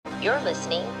You're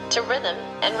listening to Rhythm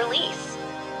and Release.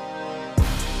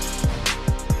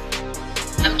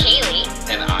 I'm Kaylee.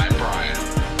 And I'm Brian.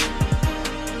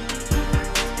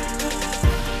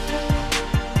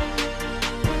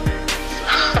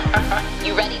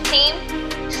 You ready, team?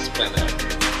 Spin it.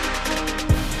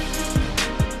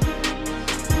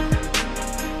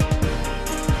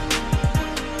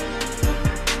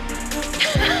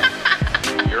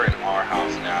 You're in our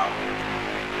house now.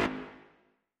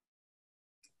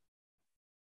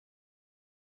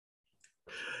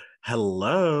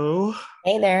 Hello.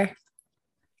 Hey there.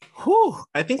 Whew.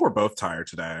 I think we're both tired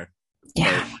today.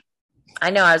 Yeah. I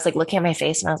know. I was like looking at my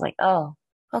face and I was like, oh,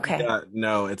 okay. Yeah,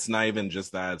 no, it's not even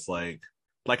just that. It's like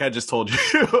I just told you,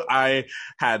 I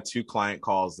had 2 client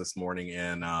calls this morning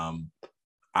and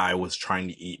I was trying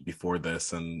to eat before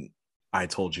this and I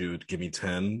told you to give me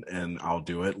 10 and I'll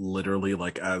do it. Literally,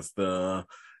 like as the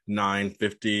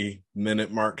 9:50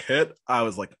 minute mark hit, I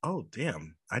was like, oh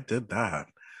damn, I did that.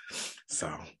 So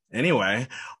anyway,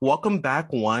 welcome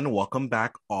back one, welcome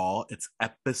back all. It's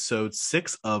episode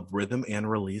 6 of Rhythm and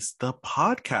Release, the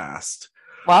podcast.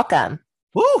 Welcome.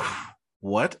 Woo!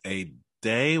 What a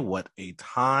day, what a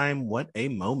time, what a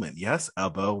moment. Yes,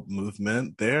 elbow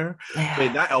movement there.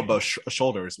 Wait, not elbow,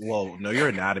 shoulders. Whoa, know your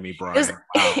anatomy, Brian.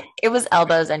 It was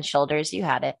elbows and shoulders. You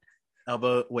had it.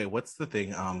 Elbow. Wait, what's the thing?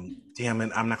 Damn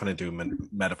it, I'm not going to do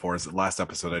metaphors. Last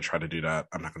episode, I tried to do that.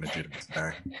 I'm not going to do it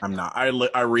today. I'm not.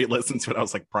 I re-listened to it. I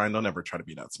was like, Brian, don't ever try to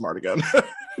be that smart again.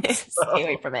 Stay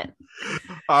away from it.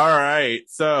 All right.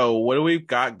 So, what do we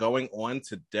got going on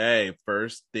today?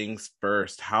 First things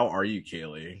first. How are you,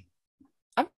 Kaylee?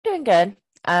 I'm doing good.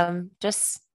 I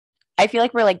feel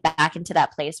like we're like back into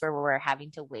that place where we're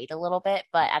having to wait a little bit,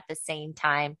 but at the same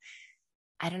time,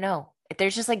 I don't know.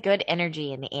 There's just like good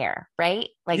energy in the air, right?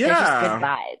 Like there's just good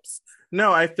vibes.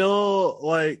 No, I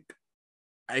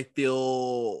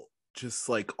feel just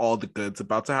like all the good's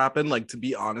about to happen. Like, to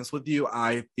be honest with you,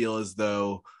 I feel as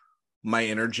though my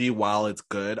energy, while it's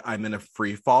good, I'm in a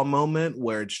free fall moment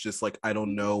where it's just like, I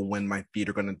don't know when my feet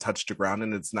are going to touch the ground,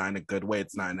 and it's not in a good way.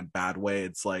 It's not in a bad way.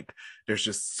 It's like, there's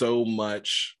just so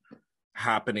much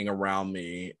happening around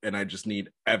me and I just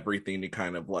need everything to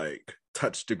kind of like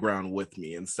touch the ground with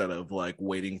me instead of like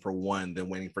waiting for one then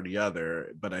waiting for the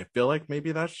other. But I feel like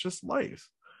maybe that's just life.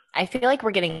 I feel like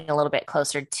we're getting a little bit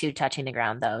closer to touching the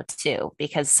ground though too,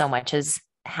 because so much is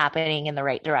happening in the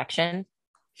right direction.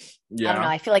 Yeah, I don't know,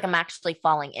 I feel like I'm actually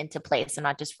falling into place and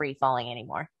not just free falling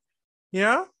anymore.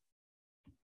 Yeah,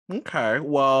 okay,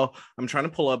 well, I'm trying to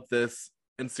pull up this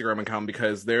Instagram account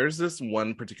because there's this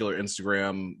one particular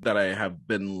Instagram that I have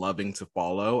been loving to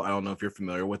follow. I don't know if you're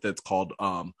familiar with it. It's called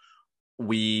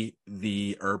We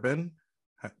the Urban.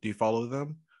 Do you follow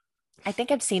them? I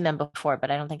think I've seen them before, but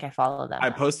I don't think I follow them.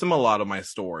 I post them a lot on my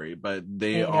story, but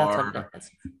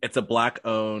it's a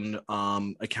Black-owned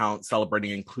account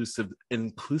celebrating inclusivity,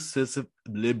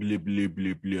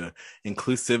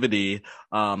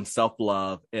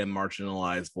 self-love, and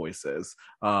marginalized voices.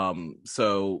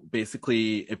 So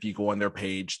basically, if you go on their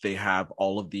page, they have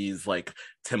all of these like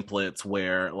templates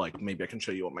where, like, maybe I can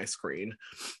show you on my screen,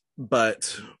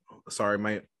 but sorry,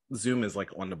 my Zoom is like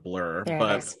on the blur, there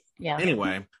but yeah.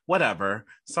 Anyway, whatever.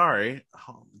 Sorry.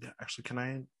 Oh, actually, can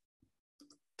I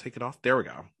take it off? There we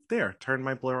go. There, turn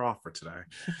my blur off for today.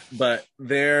 But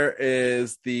there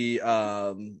is the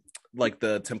like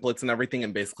the templates and everything,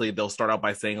 and basically they'll start out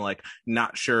by saying like,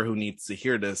 not sure who needs to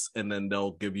hear this, and then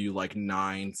they'll give you like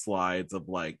 9 slides of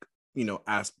like, you know,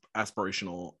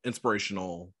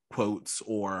 inspirational quotes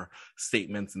or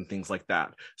statements and things like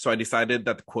that. So I decided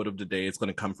that the quote of the day is going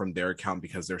to come from their account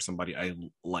because they're somebody I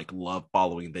like love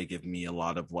following. They give me a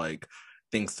lot of like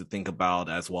things to think about,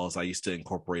 as well as I used to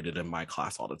incorporate it in my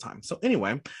class all the time. So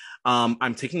anyway,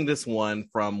 I'm taking this one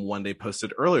from one they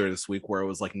posted earlier this week where it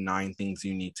was like 9 things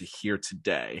you need to hear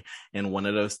today. And one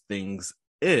of those things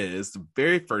is the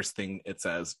very first thing. It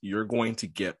says, you're going to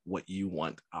get what you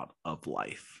want out of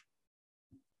life.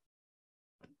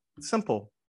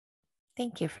 Simple.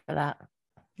 Thank you for that.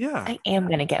 Yeah. I am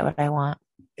going to get what I want.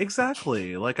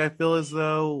 Exactly. Like, I feel as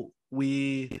though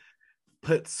we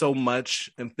put so much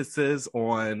emphasis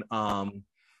on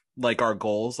like our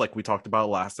goals, like we talked about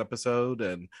last episode,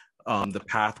 and the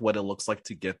path, what it looks like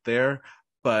to get there.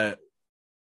 But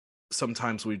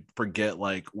sometimes we forget,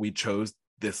 like, we chose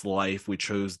this life, we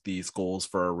chose these goals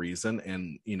for a reason,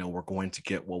 and you know, we're going to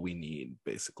get what we need,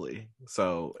 basically.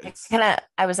 So it's kind of,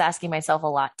 I was asking myself a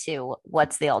lot too,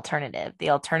 what's the alternative?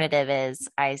 The alternative is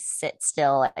I sit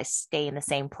still, I stay in the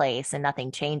same place and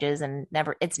nothing changes, and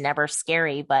it's never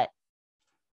scary, but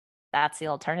that's the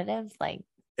alternative. Like,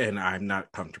 and I'm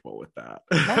not comfortable with that.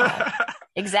 No,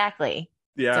 exactly.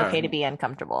 It's Yeah. okay to be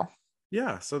uncomfortable.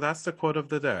 Yeah, so that's the quote of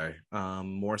the day.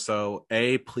 More so,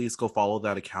 please go follow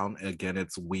that account. Again,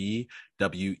 it's WEVTHE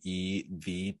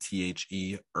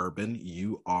Urban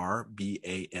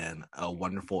URBAN. A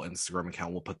wonderful Instagram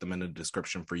account. We'll put them in the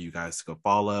description for you guys to go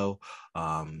follow.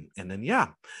 And then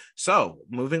yeah. So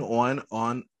moving on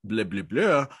blah blah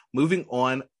blah. Moving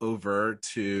on over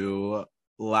to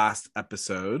last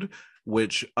episode,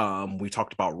 which we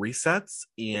talked about resets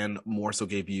and more so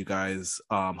gave you guys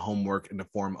homework in the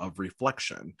form of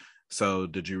reflection. So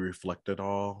did you reflect at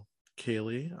all,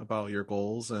 Kaylee, about your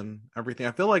goals and everything?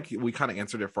 I feel like we kind of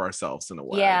answered it for ourselves in a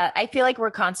way. Yeah, I feel like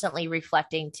we're constantly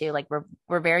reflecting too. Like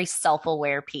we're very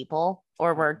self-aware people,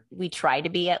 or we try to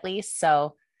be at least.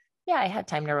 So yeah, I had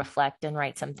time to reflect and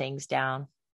write some things down.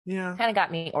 Yeah. Kind of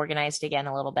got me organized again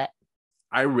a little bit.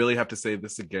 I really have to say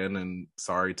this again, and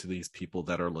sorry to these people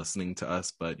that are listening to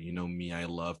us, but you know me, I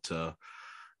love to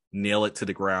nail it to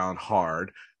the ground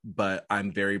hard. But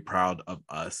I'm very proud of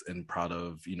us and proud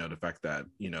of, the fact that,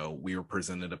 we were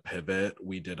presented a pivot,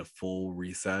 we did a full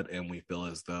reset, and we feel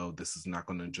as though this is not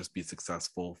going to just be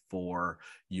successful for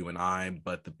you and I,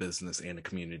 but the business and the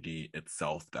community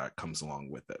itself that comes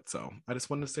along with it. So I just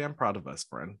wanted to say I'm proud of us,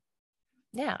 friend.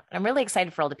 Yeah, I'm really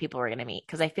excited for all the people we're going to meet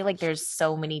because I feel like there's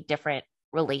so many different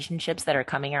relationships that are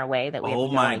coming our way that we have Oh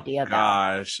no my idea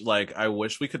about. gosh. Like I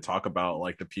wish we could talk about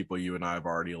like the people you and I have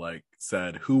already like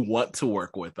said who want to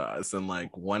work with us and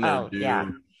like want to Oh, yeah.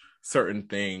 do certain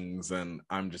things. And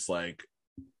I'm just like,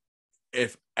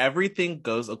 if everything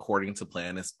goes according to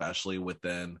plan, especially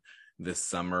within this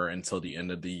summer until the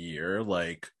end of the year,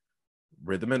 like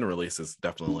rhythm and release is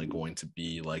definitely going to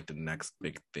be like the next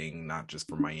big thing, not just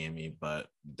for Miami, but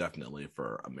definitely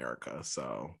for America.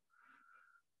 So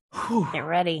whew. Get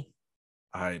ready.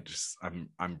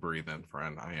 I'm breathing,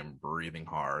 friend. I am breathing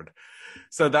hard.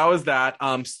 So that was that.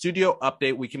 Studio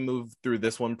update. We can move through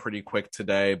this one pretty quick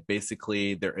today.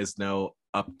 Basically, there is no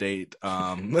update.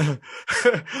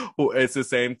 It's the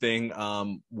same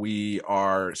thing. We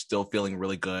are still feeling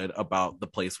really good about the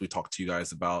place we talked to you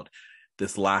guys about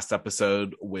this last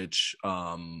episode, which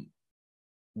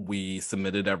we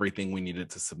submitted everything we needed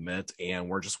to submit, and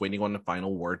we're just waiting on the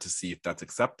final word to see if that's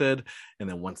accepted. And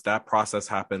then once that process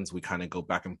happens, we kind of go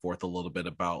back and forth a little bit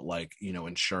about like,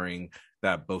 ensuring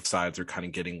that both sides are kind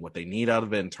of getting what they need out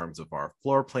of it in terms of our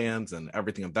floor plans and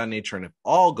everything of that nature. And if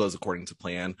all goes according to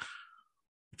plan,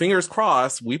 fingers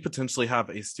crossed, we potentially have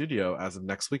a studio as of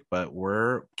next week. But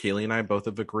Kaylee and I both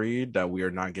have agreed that we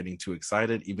are not getting too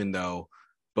excited, even though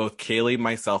both Kaylee,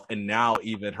 myself, and now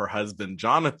even her husband,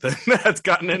 Jonathan, has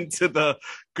gotten into the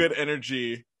good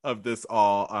energy of this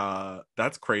all.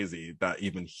 That's crazy that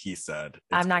even he said.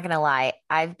 I'm not going to lie.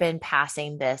 I've been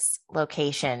passing this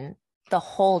location the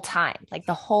whole time, like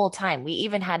the whole time. We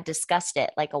even had discussed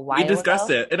it like a while We discussed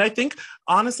ago. it. And I think,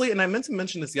 honestly, and I meant to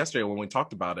mention this yesterday when we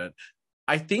talked about it,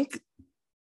 I think,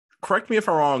 correct me if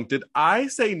I'm wrong, did I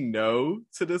say no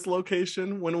to this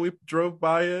location when we drove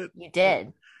by it? You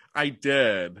did. I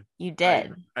did. You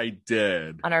did. I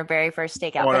did. On our very first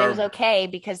stakeout. But it was okay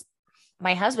because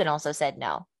my husband also said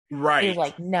no. Right. He was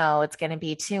like, no, it's going to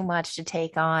be too much to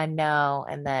take on. No.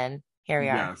 And then here we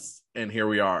are. Yes. And here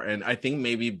we are. And I think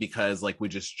maybe because like we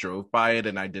just drove by it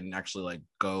and I didn't actually like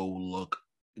go look.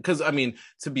 Because I mean,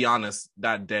 to be honest,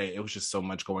 that day it was just so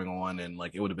much going on, and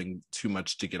like it would have been too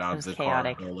much to get out of the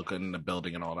chaotic. car, go look in the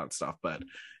building and all that stuff. But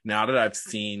now that I've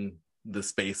seen the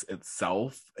space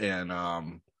itself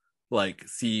and like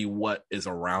see what is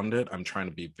around it, I'm trying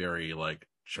to be very like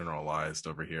generalized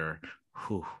over here.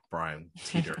 Whew, Brian,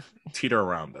 teeter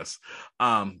around this.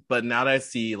 But now that I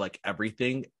see like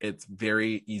everything, it's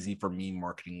very easy for me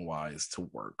marketing wise to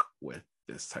work with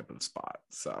this type of spot.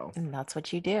 So and that's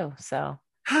what you do. So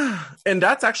and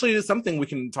that's actually something we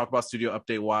can talk about studio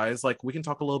update wise. Like we can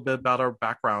talk a little bit about our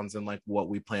backgrounds and like what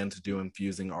we plan to do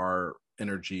infusing our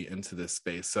energy into this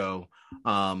space. So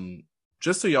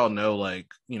just so y'all know, like,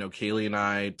 Kaylee and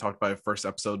I talked about our first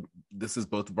episode. This is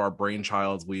both of our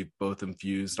brainchilds. We've both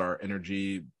infused our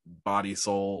energy, body,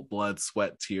 soul, blood,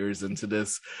 sweat, tears into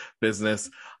this business.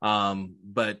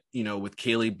 But, with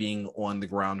Kaylee being on the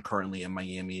ground currently in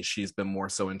Miami, she's been more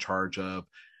so in charge of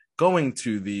going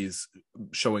to these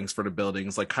showings for the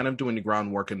buildings, like kind of doing the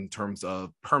groundwork in terms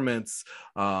of permits,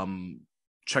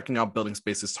 checking out building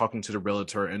spaces, talking to the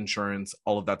realtor, insurance,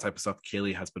 all of that type of stuff.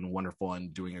 Kaylee has been wonderful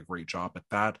and doing a great job at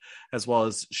that, as well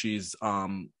as she's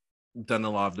done a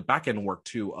lot of the back end work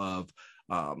too of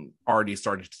already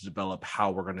starting to develop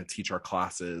how we're going to teach our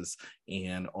classes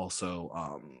and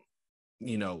also,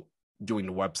 doing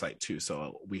the website too.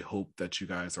 So we hope that you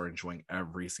guys are enjoying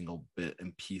every single bit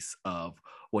and piece of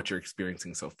what you're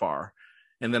experiencing so far.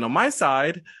 And then on my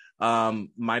side,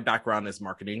 My background is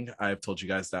marketing. I've told you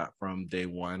guys that from day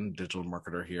one, digital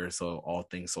marketer here. So all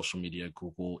things social media,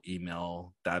 Google,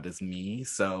 email, that is me.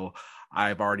 So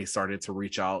I've already started to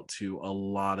reach out to a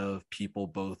lot of people,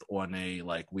 both on a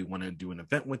like, we want to do an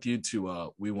event with you,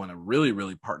 to we want to really,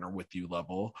 really partner with you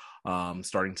level.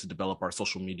 Starting to develop our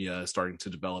social media, starting to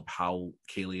develop how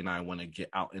Kaylee and I want to get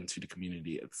out into the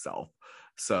community itself.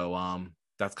 So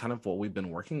that's kind of what we've been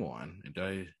working on. Did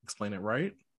I explain it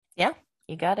right? Yeah,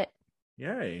 you got it.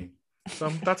 Yay. So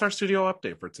that's our studio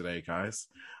update for today, guys.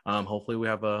 Hopefully we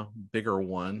have a bigger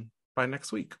one by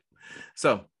next week.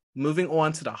 So moving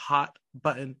on to the hot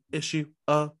button issue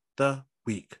of the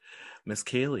week. Miss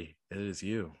Kaylee, it is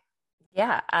you.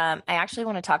 Yeah, I actually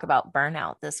want to talk about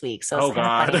burnout this week. So it's Oh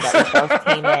kind of God. funny that we both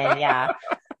came in. Yeah,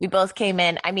 we both came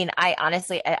in. I mean, I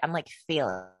honestly, I'm like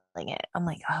feeling it. I'm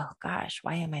like, oh gosh,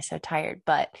 why am I so tired?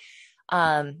 But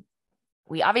um,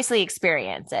 we obviously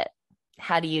experience it.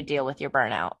 How do you deal with your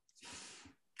burnout?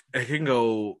 It can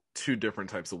go two different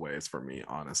types of ways for me,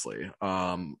 honestly.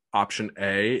 Option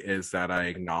A is that I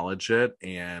acknowledge it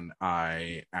and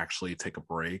I actually take a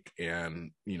break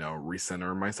and,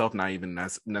 recenter myself, not even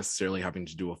necessarily having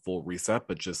to do a full reset,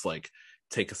 but just like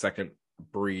take a second,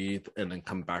 breathe, and then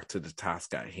come back to the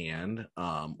task at hand,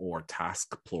 or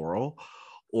task plural.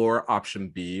 Or option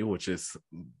B, which is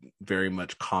very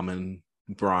much common,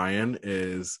 Brian,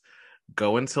 is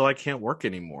go until I can't work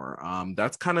anymore.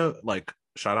 That's kind of like,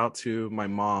 shout out to my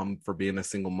mom for being a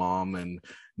single mom and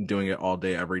doing it all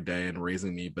day, every day, and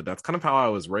raising me. But that's kind of how I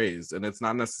was raised. And it's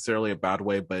not necessarily a bad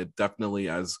way, but definitely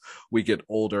as we get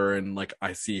older and like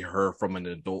I see her from an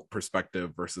adult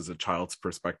perspective versus a child's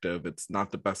perspective, it's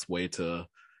not the best way to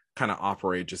kind of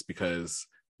operate, just because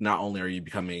not only are you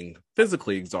becoming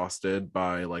physically exhausted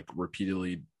by like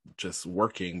repeatedly just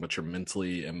working, but you're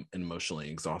mentally and emotionally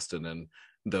exhausted. And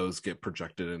those get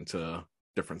projected into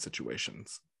different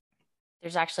situations.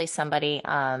 There's actually somebody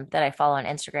that I follow on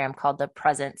Instagram called the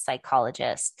Present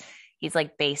Psychologist. He's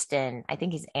like based in, I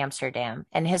think he's Amsterdam,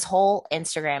 and his whole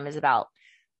Instagram is about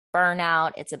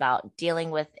burnout. It's about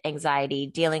dealing with anxiety,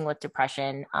 dealing with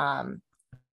depression,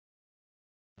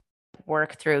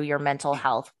 work through your mental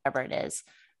health, whatever it is.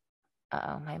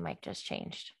 Oh, my mic just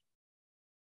changed.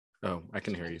 Oh, I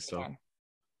can hear you still. Again.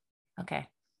 Okay.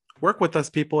 Work with us,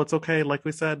 people. It's okay. Like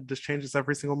we said, this changes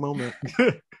every single moment.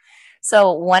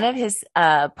 So one of his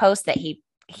posts that he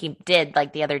did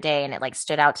like the other day and it like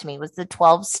stood out to me was the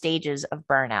 12 stages of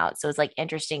burnout. So it's like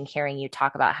interesting hearing you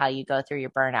talk about how you go through your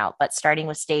burnout, but starting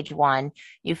with stage 1,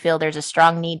 you feel there's a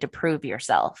strong need to prove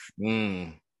yourself.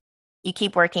 Mm, You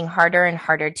keep working harder and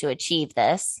harder to achieve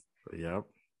this. yep.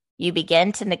 You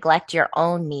begin to neglect your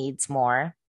own needs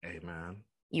more. Amen.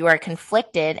 You are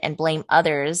conflicted and blame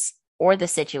others or the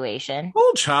situation.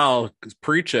 Oh, child,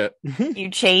 preach it. You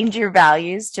change your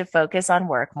values to focus on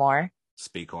work more.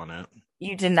 Speak on it.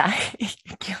 You deny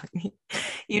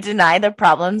you deny the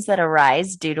problems that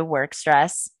arise due to work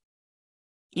stress.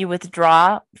 You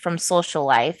withdraw from social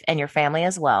life and your family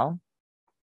as well.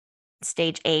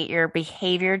 Stage 8, your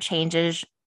behavior changes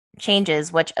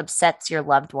which upsets your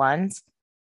loved ones.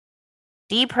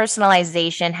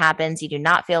 Depersonalization happens. You do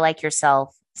not feel like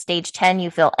yourself. Stage 10,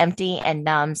 you feel empty and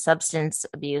numb. Substance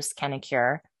abuse can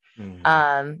occur.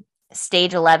 Mhm.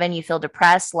 Stage 11, you feel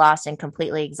depressed, lost, and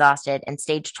completely exhausted. And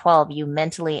stage 12, you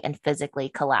mentally and physically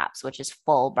collapse, which is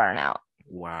full burnout.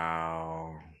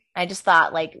 Wow. I just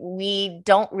thought like we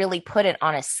don't really put it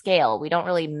on a scale. We don't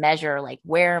really measure like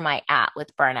where am I at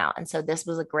with burnout. And so this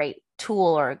was a great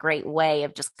tool or a great way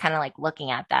of just kind of like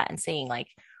looking at that and seeing like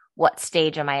what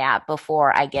stage am I at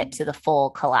before I get to the full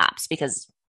collapse,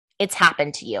 because it's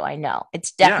happened to you. I know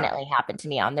it's Yeah. definitely happened to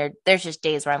me on there. There's just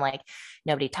days where I'm like,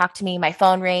 nobody talked to me. My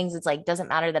phone rings. It's like, doesn't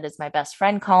matter that it's my best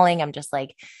friend calling. I'm just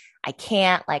like, I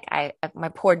can't, like, my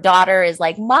poor daughter is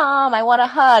like, Mom, I want a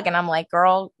hug. And I'm like,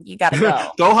 girl, you got to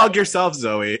go. Go hug yourself,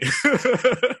 Zoe.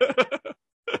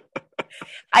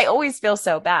 I always feel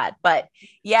so bad. But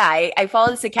yeah, I follow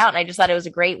this account and I just thought it was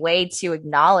a great way to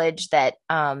acknowledge that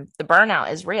the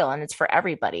burnout is real and it's for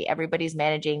everybody. Everybody's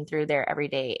managing through their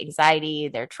everyday anxiety,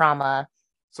 their trauma.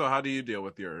 So, how do you deal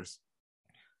with yours?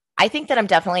 I think that I'm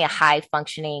definitely a high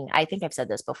functioning, I think I've said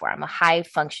this before, I'm a high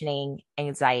functioning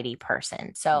anxiety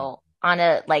person. So on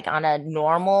a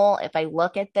normal, if I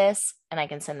look at this, and I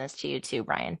can send this to you too,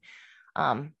 Brian,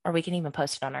 or we can even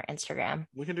post it on our Instagram.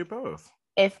 We can do both.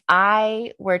 If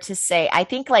I were to say, I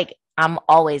think like I'm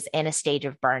always in a stage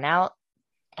of burnout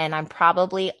and I'm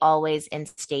probably always in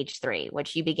stage 3,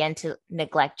 which you begin to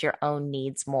neglect your own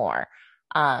needs more.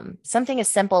 Something as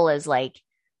simple as like,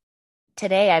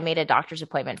 today I made a doctor's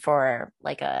appointment for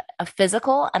like a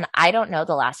physical, and I don't know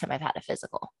the last time I've had a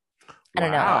physical. I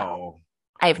don't know. Wow.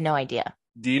 I have no idea.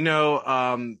 Do you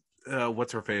know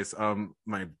what's her face?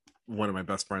 My one of my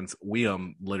best friends,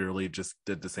 Liam, literally just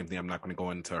did the same thing. I'm not going to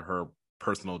go into her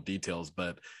personal details,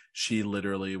 but she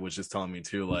literally was just telling me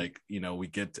too, like, we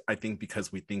get, I think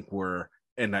because we think we're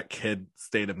in that kid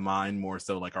state of mind more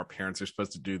so like our parents are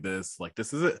supposed to do this, like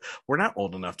this is it, we're not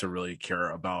old enough to really care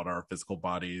about our physical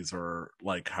bodies or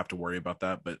like have to worry about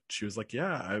that. But she was like,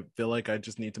 yeah, I feel like I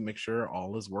just need to make sure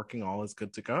all is working, all is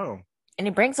good to go. And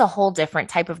it brings a whole different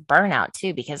type of burnout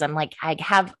too, because I'm like, I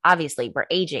have obviously we're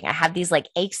aging. I have these like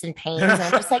aches and pains, and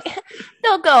I'm just like,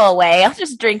 they'll go away. I'll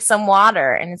just drink some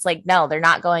water. And it's like, no, they're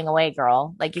not going away,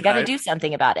 girl. Like, you Can got to I do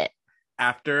something about it.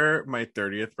 After my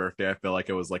 30th birthday, I feel like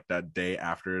it was like that day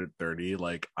after 30.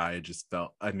 Like, I just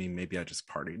felt, I mean, maybe I just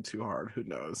partied too hard, who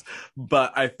knows?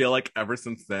 But I feel like ever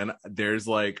since then, there's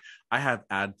like, I have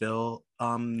Advil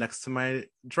next to my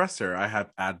dresser. I have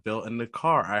Advil in the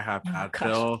car. I have Oh gosh.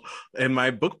 Advil in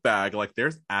my book bag. Like,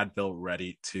 there's Advil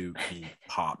ready to be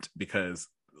popped because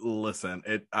listen,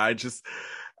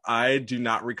 I do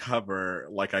not recover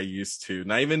like I used to.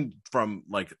 Not even from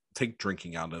like take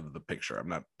drinking out of the picture. I'm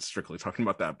not strictly talking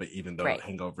about that, but even though Right.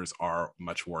 hangovers are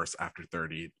much worse after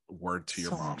 30, word to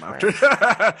your So mom much after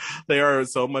worse. they are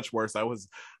so much worse. I was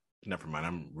never mind.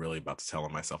 I'm really about to tell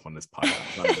on myself on this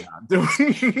podcast. I'm not doing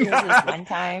There was this that. one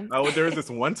time. Oh, there was this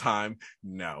one time.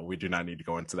 No, we do not need to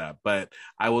go into that. But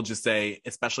I will just say,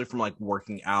 especially from like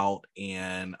working out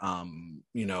and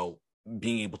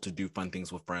being able to do fun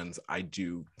things with friends, I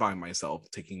do find myself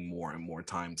taking more and more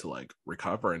time to like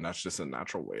recover, and that's just a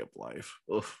natural way of life.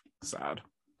 Ugh, sad.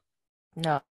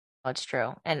 No, it's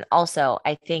true. And also,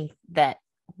 I think that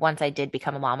once I did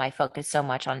become a mom, I focused so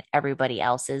much on everybody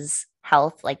else's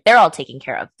health. Like they're all taken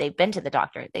care of. They've been to the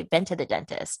doctor, they've been to the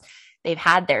dentist, they've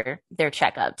had their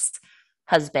checkups,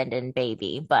 husband and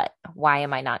baby. But why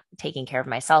am I not taking care of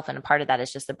myself? And a part of that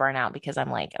is just the burnout because I'm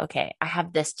like, okay, I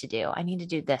have this to do. I need to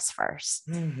do this first.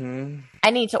 Mm-hmm.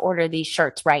 I need to order these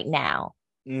shirts right now.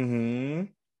 Mm-hmm.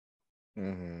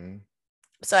 Mm-hmm.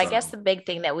 So I guess So the big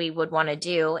thing that we would want to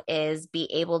do is be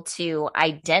able to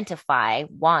identify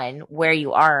one, where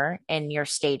you are in your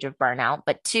stage of burnout,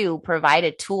 but two, provide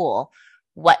a tool.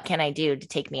 What can I do to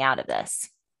take me out of this?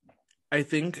 I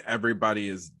think everybody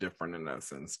is different in that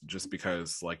sense, just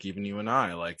because like even you and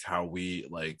I, like how we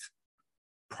like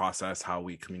process, how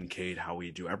we communicate, how we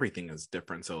do everything is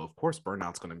different. So of course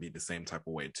burnout's going to be the same type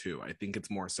of way too. I think it's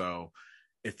more so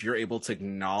if you're able to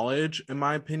acknowledge, in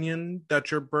my opinion, that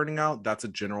you're burning out, that's a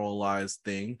generalized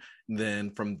thing.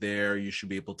 Then from there you should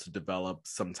be able to develop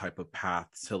some type of path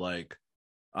to like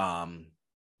um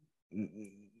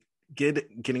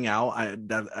getting out.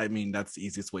 I mean that's the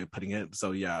easiest way of putting it.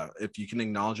 So yeah, if you can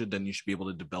acknowledge it, then you should be able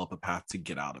to develop a path to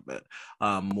get out of it.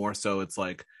 More so it's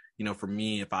like, for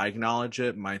me, if I acknowledge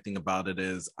it, my thing about it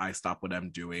is I stop what I'm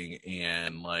doing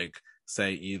and like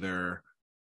say either,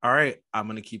 all right, I'm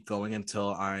going to keep going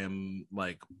until I am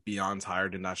like beyond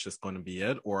tired and that's just going to be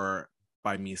it. Or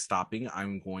by me stopping,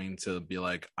 I'm going to be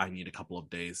like, I need a couple of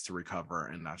days to recover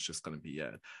and that's just going to be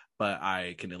it. But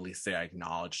I can at least say I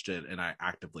acknowledged it and I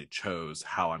actively chose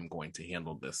how I'm going to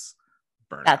handle this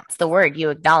burnout. That's the word. You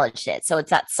acknowledged it. So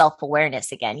it's that self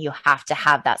awareness again. You have to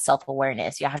have that self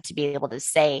awareness. You have to be able to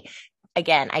say,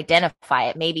 again, identify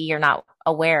it. Maybe you're not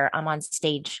aware I'm on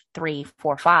stage 3,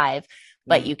 4, 5,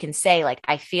 but Mm. you can say, like,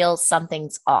 I feel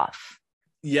something's off.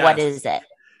 What Yes. is it?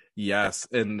 Yes.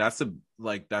 And that's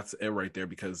it right there,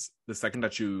 because the second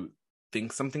that you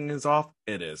think something is off,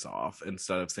 it is off.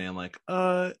 Instead of saying like,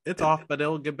 it's off, but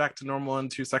it'll get back to normal in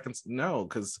 2 seconds. No,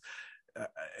 because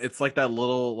it's like that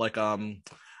little like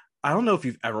I don't know if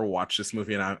you've ever watched this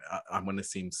movie, and I'm going to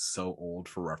seem so old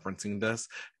for referencing this.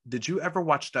 Did you ever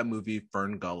watch that movie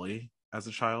Fern Gully as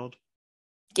a child?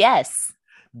 Yes.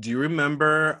 Do you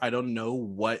remember? I don't know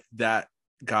what that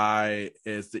guy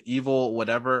is, the evil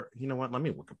whatever. You know what? Let me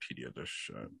Wikipedia this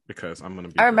shit because I'm going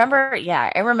to be I real. remember,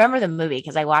 yeah, I remember the movie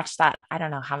because I watched that, I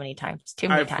don't know how many times, too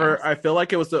many I've heard. times. I feel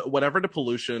like it was whatever the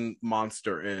pollution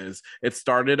monster is. It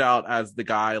started out as the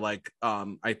guy like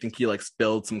I think he like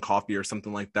spilled some coffee or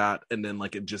something like that, and then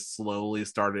like it just slowly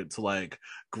started to like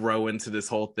grow into this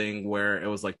whole thing where it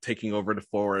was like taking over the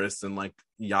forest and like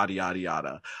yada yada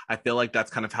yada. I feel like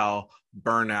that's kind of how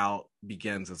burnout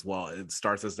begins as well. It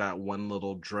starts as that one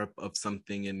little drip of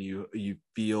something, and you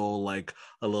feel like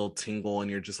a little tingle,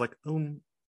 and you're just like, oh,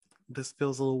 this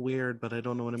feels a little weird, but I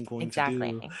don't know what I'm going to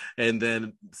Exactly. do. And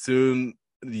then soon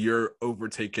you're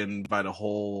overtaken by the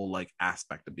whole like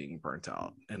aspect of being burnt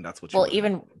out. And that's what you Well, really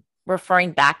even want.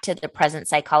 referring back to the present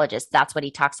psychologist, that's what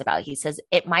he talks about. He says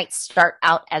it might start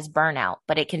out as burnout,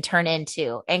 but it can turn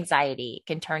into anxiety, it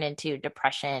can turn into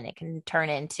depression, it can turn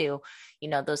into,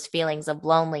 those feelings of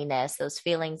loneliness, those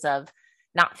feelings of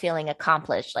not feeling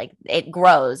accomplished. Like it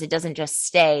grows. It doesn't just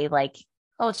stay like,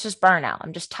 oh, it's just burnout.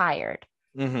 I'm just tired.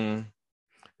 Mm-hmm.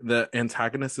 The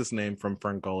antagonist's name from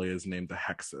Ferngully is named the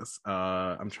Hexus.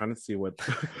 I'm trying to see what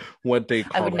what they I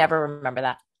call would it. never remember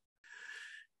that.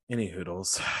 Any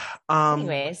hoodles.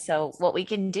 Anyway, so what we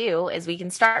can do is we can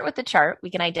start with the chart. We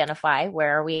can identify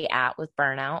where are we at with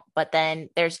burnout, but then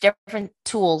there's different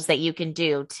tools that you can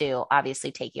do to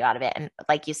obviously take you out of it. And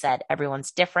like you said,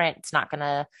 everyone's different. It's not going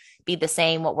to be the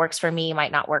same. What works for me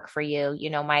might not work for you.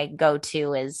 My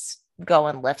go-to is go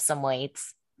and lift some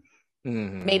weights,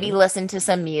 maybe listen to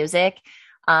some music.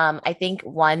 I think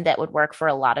one that would work for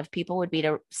a lot of people would be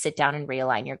to sit down and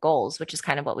realign your goals, which is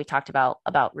kind of what we talked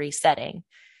about resetting,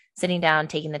 sitting down,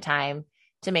 taking the time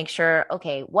to make sure,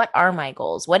 okay, what are my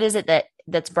goals? What is it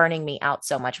that's burning me out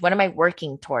so much? What am I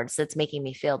working towards that's making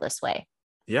me feel this way?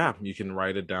 Yeah, you can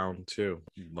write it down too.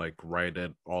 Like write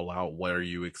it all out. What are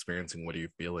you experiencing? What are you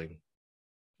feeling?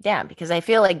 Yeah, because I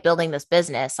feel like building this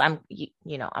business, I'm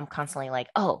constantly like,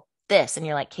 oh, this. And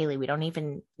you're like, Kaylee, we don't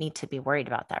even need to be worried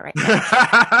about that right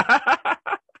now.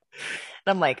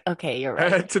 And I'm like, okay, you're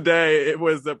right. Today it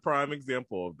was a prime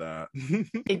example of that.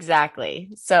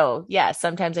 Exactly. So, yeah,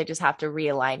 sometimes I just have to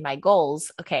realign my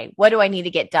goals. Okay, what do I need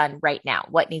to get done right now?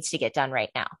 What needs to get done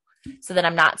right now? So that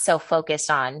I'm not so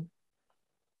focused on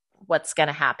what's going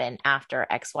to happen after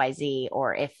XYZ,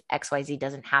 or if XYZ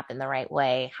doesn't happen the right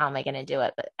way, how am I going to do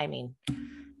it? But I mean,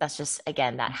 that's just,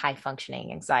 again, that high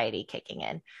functioning anxiety kicking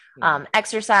in.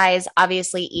 Exercise,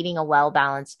 obviously eating a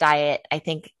well-balanced diet. I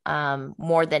think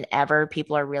more than ever,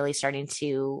 people are really starting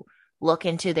to look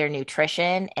into their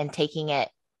nutrition and taking it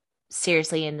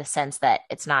seriously, in the sense that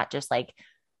it's not just like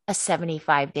a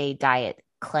 75-day diet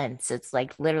cleanse. It's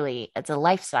like literally, it's a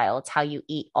lifestyle. It's how you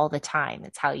eat all the time.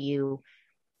 It's how you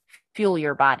fuel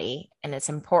your body, and it's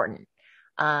important.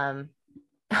 Oh,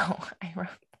 I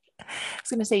was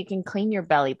going to say you can clean your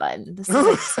belly button. This is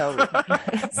like so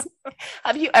ridiculous.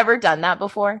 Have you ever done that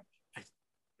before?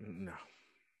 No.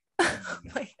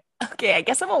 Like, okay, I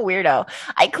guess I'm a weirdo.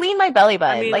 I clean my belly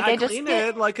button. I mean, like I just clean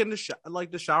it like in the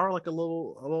shower, like a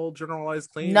little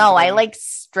generalized clean. No, I like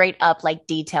straight up like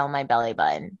detail my belly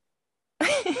button.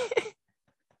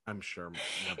 I'm sure.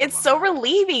 It's so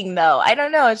relieving though. I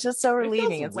don't know. It's just so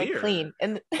relieving. It's weird. like clean.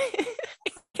 And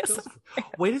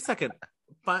wait a second.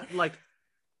 But like,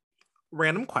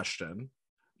 random question.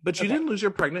 But you didn't lose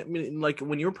your like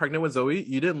when you were pregnant with Zoe,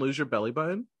 you didn't lose your belly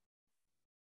button?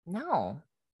 No.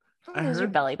 Don't lose your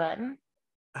belly button.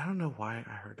 I don't know why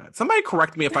I heard that. Somebody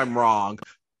correct me if I'm wrong.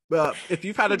 But if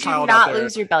you've had a child not out there,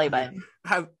 lose your belly button.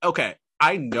 Okay.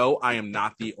 I know I am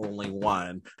not the only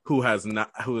one who has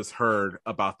heard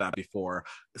about that before.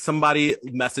 Somebody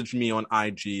messaged me on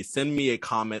IG, send me a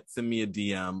comment, send me a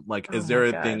DM. Like, is there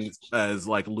a thing as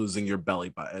like losing your belly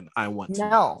button? I want to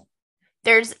know.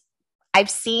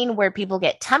 I've seen where people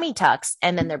get tummy tucks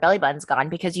and then their belly button's gone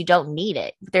because you don't need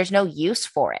it. There's no use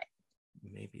for it.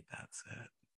 Maybe that's it.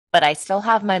 But I still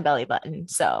have my belly button,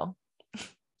 so.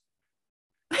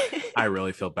 I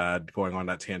really feel bad going on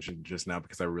that tangent just now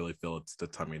because I really feel it's the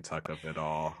tummy tuck of it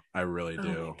all. I really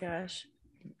do. Oh my gosh.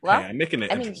 Well, hey, I'm making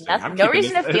it interesting. No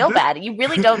reason to feel bad. You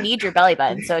really don't need your belly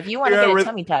button. So if you want to get a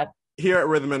tummy tuck. Here at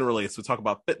Rhythm and Release, we talk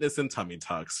about fitness and tummy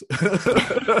tucks.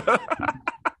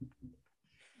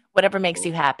 Whatever makes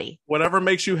you happy. Whatever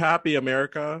makes you happy,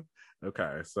 America.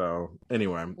 Okay, so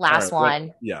anyway. Last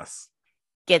one. Yes.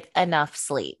 Get enough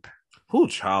sleep. Who,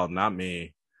 child? Not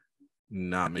me.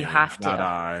 Not me. You have to. Not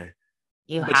I.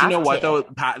 But you know what, though?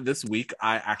 This week,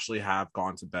 I actually have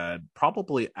gone to bed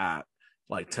probably at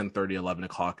like 10:30, 11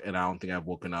 o'clock, and I don't think I've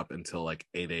woken up until like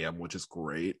 8 a.m., which is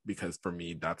great because for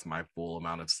me, that's my full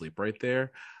amount of sleep right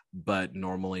there. But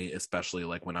normally, especially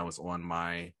like when I was on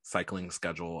my cycling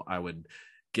schedule, I would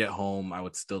get home, I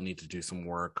would still need to do some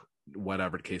work,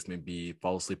 whatever the case may be,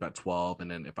 fall asleep at 12.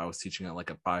 And then if I was teaching at like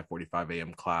a 5:45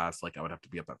 a.m. class, like I would have to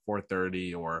be up at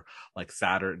 4:30, or like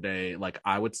Saturday, like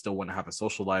I would still want to have a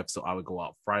social life. So I would go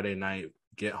out Friday night,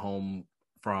 get home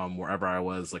from wherever I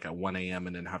was like at 1 a.m.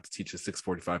 and then have to teach a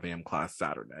 6:45 a.m. class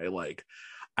Saturday. Like,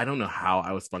 I don't know how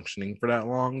I was functioning for that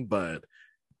long, but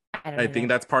I think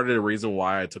that's part of the reason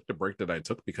why I took the break that I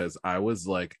took, because I was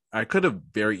like, I could have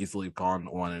very easily gone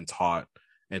on and taught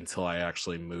until I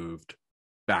actually moved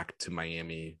back to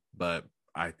Miami. But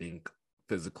I think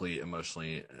physically,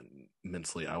 emotionally, and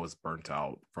mentally, I was burnt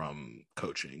out from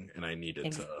coaching, and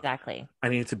Exactly. I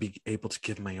needed to be able to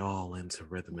give my all into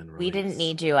rhythm and We didn't release.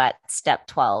 need you at step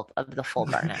 12 of the full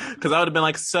burnout. Because I would have been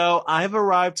like, so I've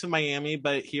arrived to Miami,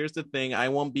 but here's the thing, I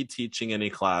won't be teaching any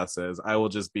classes. I will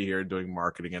just be here doing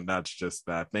marketing, and that's just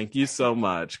that. Thank you so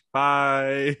much.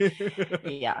 Bye.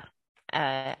 Yeah.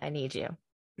 I need you.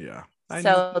 Yeah, I need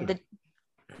So you.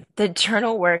 the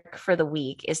journal work for the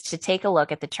week is to take a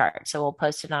look at the chart. So we'll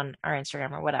post it on our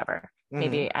Instagram or whatever. Mhm.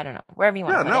 Maybe, I don't know, wherever you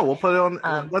want Yeah, to put no, it. we'll put it on.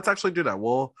 Um, Let's actually do that.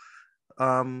 We'll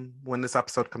when this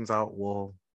episode comes out,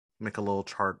 we'll make a little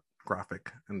chart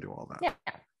graphic and do all that.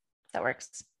 yeah, that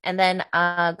works. And then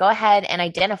go ahead and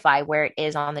identify where it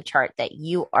is on the chart that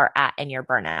you are at in your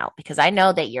burnout, because I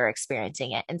know that you're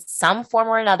experiencing it in some form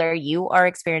or another. You are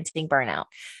experiencing burnout.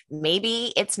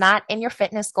 Maybe it's not in your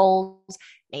fitness goals.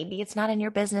 Maybe it's not in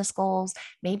your business goals.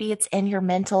 Maybe it's in your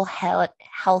mental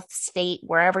health state.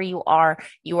 Wherever you are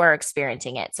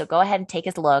experiencing it. So go ahead and take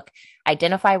a look,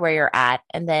 identify where you're at,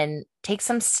 and then take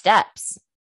some steps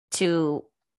to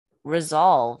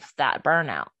resolve that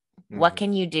burnout. What Mhm.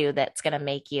 can you do that's going to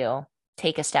make you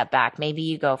take a step back? Maybe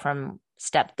you go from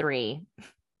step 3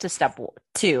 to step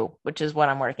 2, which is what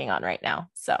I'm working on right now.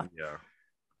 So Yeah.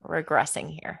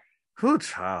 regressing here. Whew,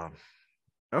 child.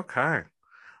 Okay.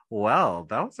 Well,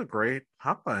 that was a great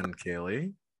hop on,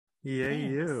 Kaylee. Yay,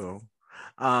 Thanks. you.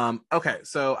 Okay,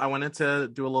 so I wanted to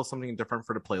do a little something different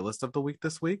for the playlist of the week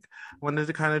this week. I wanted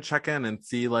to kind of check in and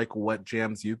see like what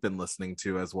jams you've been listening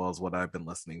to as well as what I've been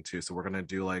listening to. So we're gonna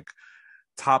do like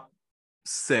top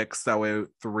six, that way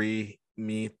three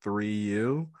me, three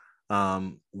you.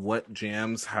 What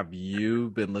jams have you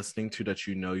been listening to that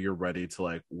you know you're ready to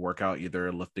like work out,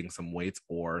 either lifting some weights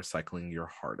or cycling your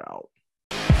heart out?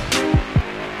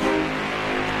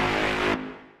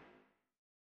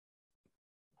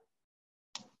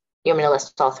 You want me to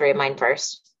list all 3 of mine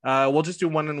first? We'll just do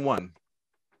one and one.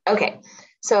 Okay.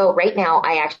 So right now,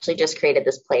 I actually just created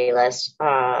this playlist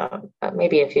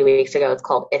maybe a few weeks ago. It's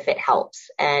called If It Helps.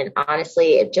 And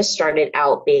honestly, it just started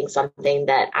out being something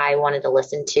that I wanted to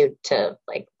listen to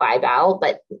like vibe out,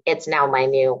 but it's now my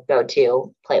new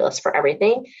go-to playlist for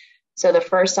everything. So the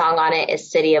first song on it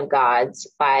is City of Gods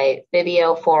by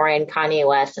Fabio Foreign, Kanye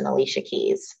West, and Alicia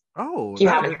Keys. Oh, If you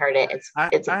that haven't is, heard it,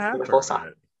 it's a I have beautiful heard song.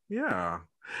 it. Yeah.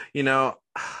 You know,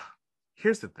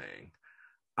 here's the thing.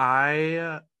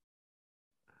 I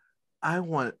I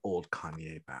want old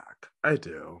Kanye back. I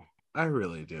do. I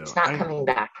really do. He's not coming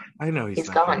back. I know he's He's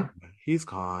not coming gone. back. He's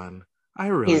gone. I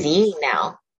He's really Yee just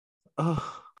now. ugh.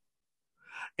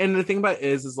 And the thing about it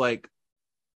is like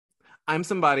I'm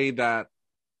somebody that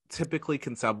typically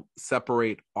can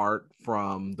separate art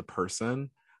from the person,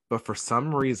 but for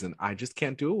some reason I just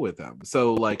can't do it with them.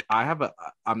 So like I'm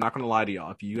not gonna lie to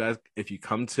y'all. If you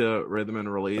come to Rhythm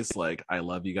and Release, like I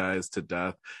love you guys to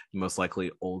death. Most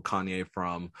likely old Kanye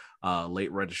from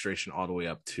late registration all the way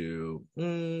up to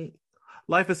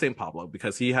Life is St. Pablo,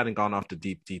 because he hadn't gone off the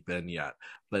deep end yet.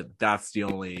 But that's the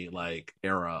only like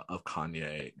era of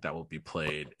Kanye that will be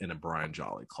played in a Brian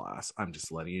Jolly class. I'm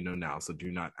just letting you know now. So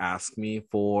do not ask me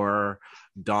for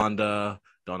Donda.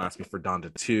 Don't ask me for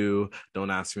Donda 2.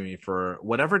 Don't ask me for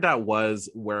whatever that was,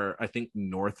 where I think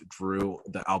North drew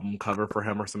the album cover for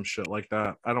him or some shit like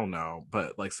that. I don't know.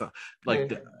 But like, so,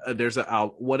 like Hmm. there's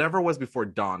whatever was before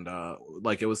Donda.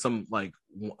 Like it was some like,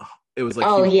 it was like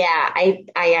Oh he yeah,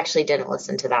 I actually didn't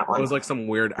listen to that it one. was like some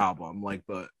weird album, like,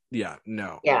 but yeah,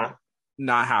 no, Yeah.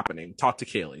 not happening. Talk to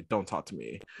Kaylee. Don't talk to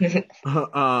me.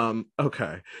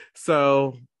 Okay.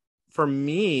 So for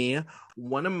me,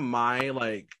 one of my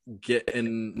like get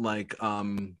in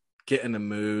the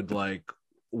mood, like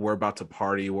we're about to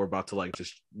party, we're about to like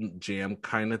just jam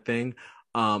kind of thing.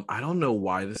 I don't know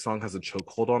why this song has a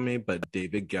chokehold on me, but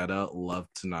David Guetta, Love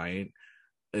Tonight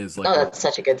is like Oh, that's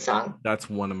such a good song. that's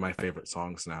one of my favorite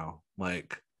songs now.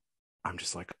 Like I'm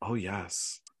just like, oh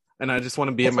yes. And I just want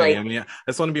to be in It's like, Miami. I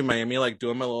just want to be in Miami, like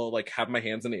doing my little, like have my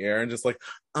hands in the air and just like,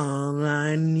 all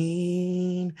I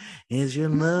need is your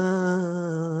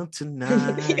love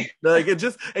tonight. Like it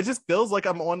just feels like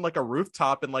I'm on like a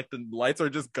rooftop and like the lights are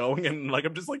just going and like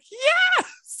I'm just like, yes.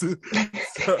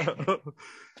 So,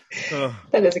 uh,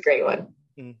 that is a great one.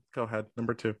 go ahead,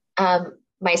 number two.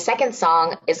 My second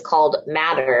song is called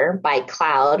Matter by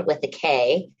Cloud with a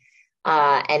K,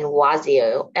 and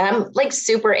Wazio. And I'm like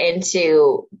super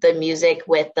into the music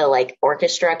with the like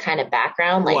orchestra kind of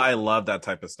background. Oh, Like, I love that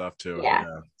type of stuff too. yeah. Yeah.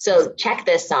 Yeah. So check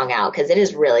this song out because it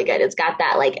is really good. It's got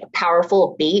that like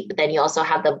powerful beat, but then you also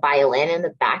have the violin in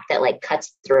the back that like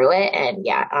cuts through it. And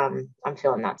yeah, I'm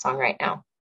feeling that song right now.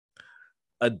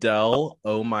 Adele,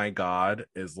 oh my God,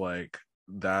 is like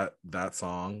that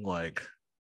song, like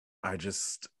I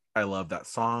just I love that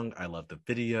song. I love the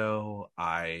video.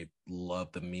 I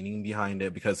love the meaning behind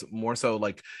it because more so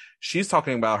like she's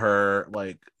talking about her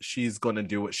like she's going to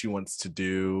do what she wants to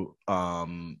do.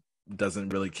 Doesn't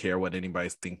really care what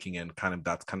anybody's thinking and kind of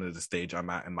that's kind of the stage I'm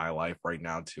at in my life right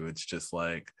now too. It's just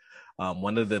like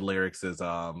one of the lyrics is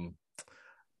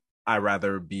I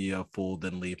rather be a fool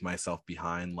than leave myself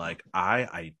behind. Like I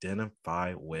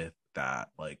identify with that.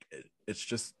 Like it's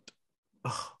just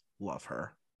ugh, love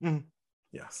her. Mm.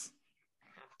 Yes.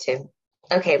 Too.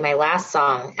 Okay, my last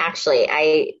song. Actually,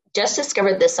 I just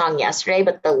discovered this song yesterday,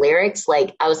 but the lyrics,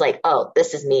 like, I was like, oh,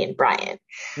 this is me and Brian.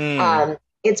 Mm.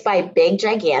 It's by Big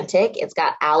Gigantic. It's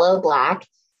got Aloe Black.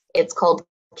 It's called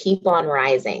Keep On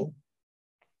Rising.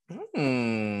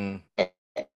 Mm.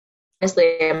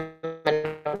 Honestly, I'm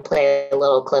going to play a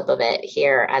little clip of it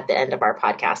here at the end of our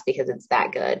podcast because it's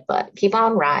that good, but keep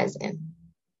on rising.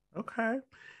 Okay.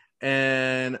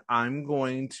 And I'm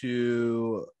going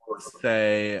to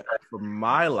say for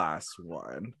my last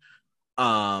one,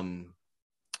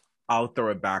 I'll throw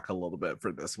it back a little bit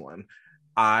for this one.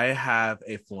 I have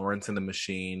a Florence and the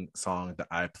Machine song that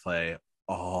I play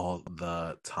all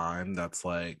the time. That's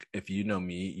like, if you know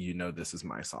me, you know this is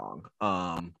my song.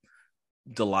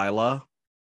 Delilah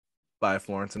by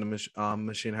Florence and the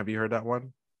Machine. Have you heard that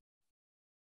one?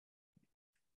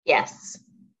 Yes.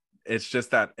 It's just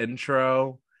that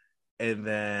intro. And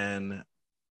then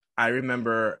I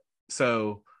remember,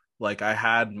 so like I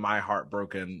had my heart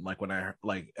broken, like when I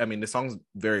like, I mean, the song's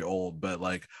very old, but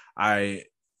like I,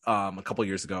 a couple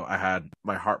years ago, I had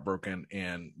my heart broken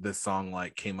and this song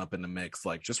like came up in the mix,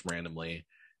 like just randomly.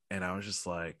 And I was just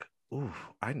like, ooh,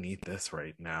 I need this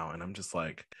right now. And I'm just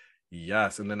like,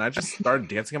 yes. And then I just started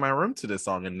dancing in my room to this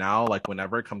song. And now, like,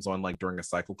 whenever it comes on, like during a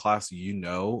cycle class, you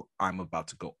know, I'm about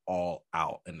to go all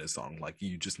out in this song. Like,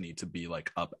 you just need to be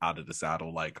like up out of the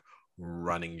saddle, like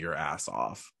running your ass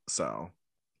off. So,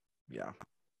 yeah.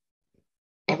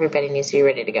 Everybody needs to be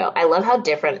ready to go. I love how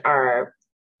different our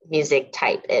music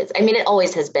type is. I mean, it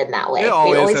always has been that way. It We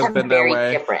always always has have been that very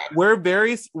way. different.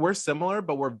 We're similar,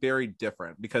 but we're very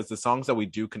different because the songs that we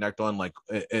do connect on, like,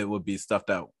 it would be stuff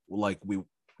that like we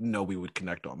know we would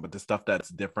connect on, but the stuff that's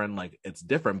different, like it's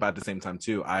different, but at the same time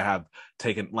too, I have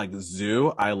taken like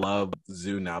Zoo. I love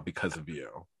Zoo now because of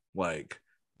you. Like,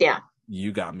 Yeah.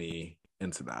 you got me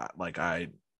into that. Like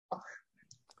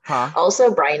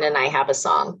Also, Brian and I have a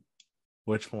song.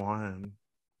 Which one?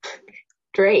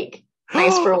 Drake.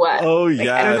 Nice for what? Oh like, yes.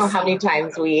 I don't know how many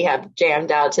times we have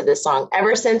jammed out to this song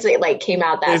ever since it like came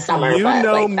out that summer. But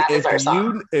like that is our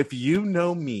song. If you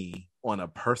know me on a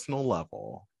personal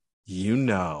level, you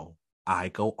know I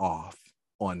go off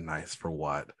on Nice for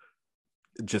What.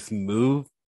 Just move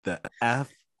the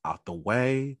F out the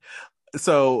way.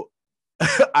 So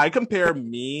I compare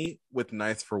me with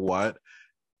Nice for What,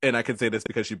 and I can say this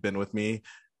because you've been with me.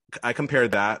 I compare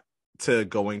that to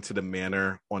going to the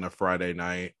Manor on a Friday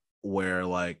night where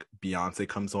like Beyonce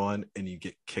comes on and you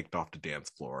get kicked off the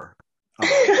dance floor.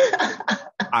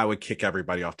 I would kick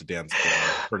everybody off the dance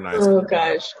floor for Nice. Oh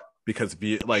gosh. Because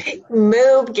like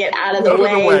move, get out of the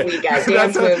way. We got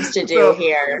dance moves to do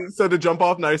here. So to jump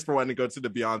off Nice for One and go to the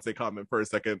Beyonce comment for a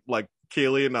second, like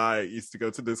Kaylee and I used to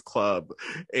go to this club,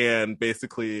 and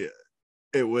basically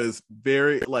it was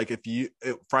very like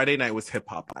Friday night was hip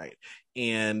hop night,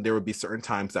 and there would be certain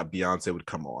times that Beyonce would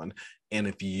come on, and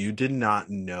if you did not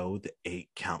know the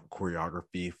 8-count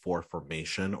choreography for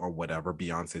Formation or whatever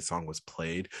Beyonce song was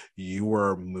played, you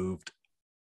were moved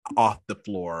off the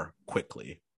floor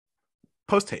quickly.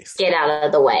 Post haste. Get out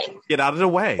of the way. Get out of the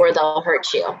way. Or they'll hurt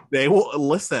you. They will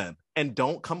listen and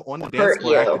don't come on the dance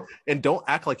floor and don't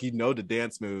act like you know the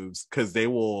dance moves because they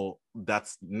will.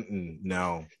 That's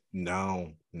no.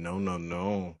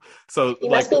 So you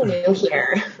must be new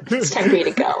here. It's time for you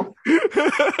to go.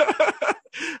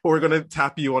 We're gonna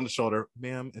tap you on the shoulder,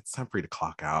 ma'am. It's time for you to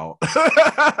clock out.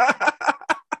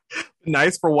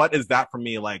 Nice for What is that for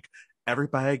me? Like,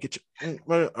 everybody get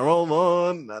your roll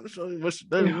on. But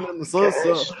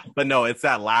no, it's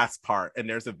that last part. And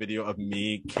there's a video of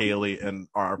me, Kaylee, and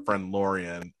our friend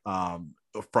Lorian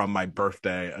from my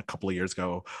birthday a couple of years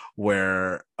ago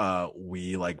where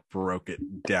we like broke it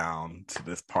down to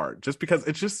this part just because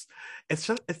it's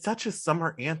such a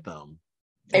summer anthem.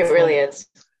 It really is.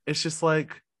 It's just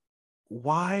like,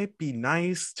 why be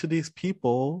nice to these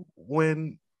people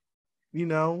when you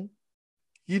know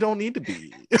you don't need to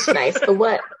be. Nice for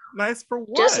what? Nice for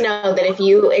what? Just know that if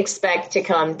you expect to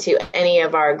come to any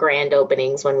of our grand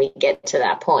openings when we get to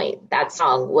that point, that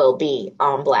song will be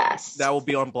on blast. That will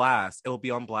be on blast. It will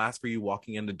be on blast for you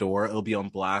walking in the door. It'll be on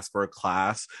blast for a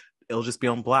class. it'll just be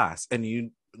on blast, and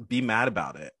you be mad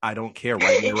about it. I don't care.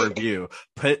 Write in the review.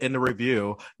 Put in the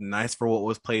review, nice for what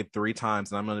was played 3 times.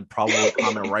 And I'm going to probably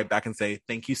comment right back and say,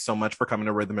 thank you so much for coming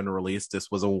to Rhythm and Release. This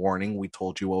was a warning. We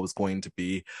told you what was going to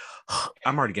be.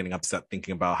 I'm already getting upset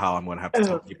thinking about how I'm going to have to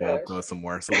tell people to go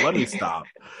somewhere. So let me stop.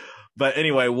 But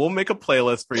anyway, we'll make a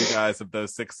playlist for you guys of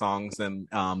those 6 songs. And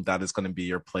that is going to be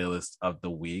your playlist of the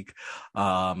week.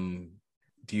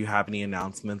 Do you have any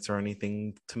announcements or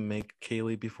anything to make,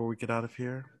 Kaylee, before we get out of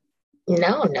here?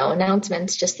 No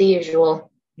announcements, just the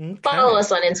usual. Okay. Follow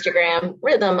us on Instagram,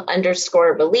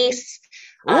 rhythm_release.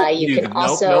 You can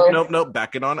also nope.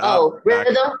 Back it on up. Oh,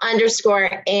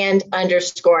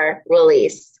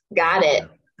 rhythm_and_release. Got it.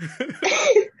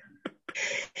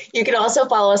 You can also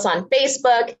follow us on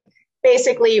Facebook.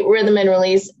 Basically, Rhythm and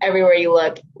Release. Everywhere you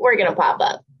look, we're gonna pop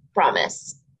up.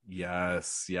 Promise.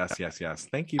 Yes.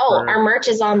 Thank you. Our merch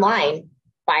is online.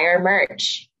 Buy our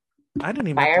merch. I didn't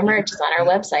even buy our merch. It's on our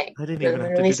website. I didn't even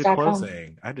have to do the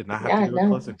closing. I did not have to do the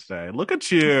closing today. Look at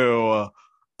you.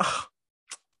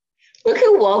 Look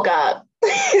who woke up.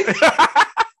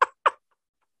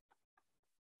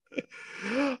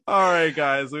 All right,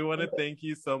 guys. We want to thank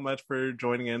you so much for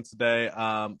joining in today.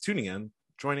 Tuning in,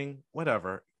 joining,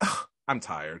 whatever. I'm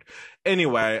tired.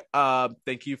 Anyway,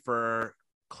 thank you for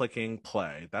clicking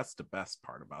play. That's the best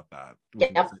part about that.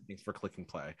 Yep. Thanks for clicking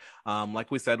play.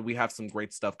 Like we said, we have some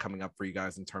great stuff coming up for you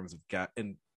guys in terms of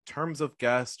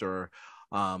guest, or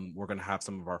we're going to have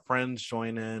some of our friends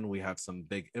join in. We have some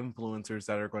big influencers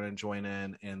that are going to join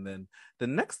in, and then the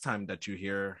next time that you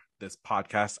hear this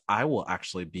podcast, I will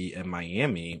actually be in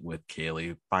Miami with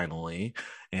Kaylee finally,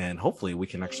 and hopefully we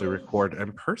can actually record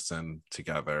in person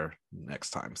together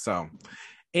next time. So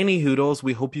any hoodles,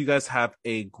 we hope you guys have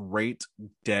a great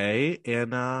day,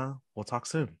 and we'll talk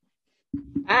soon.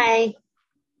 Bye.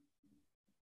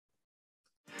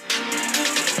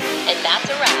 And that's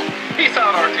a wrap. Peace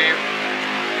out, our team.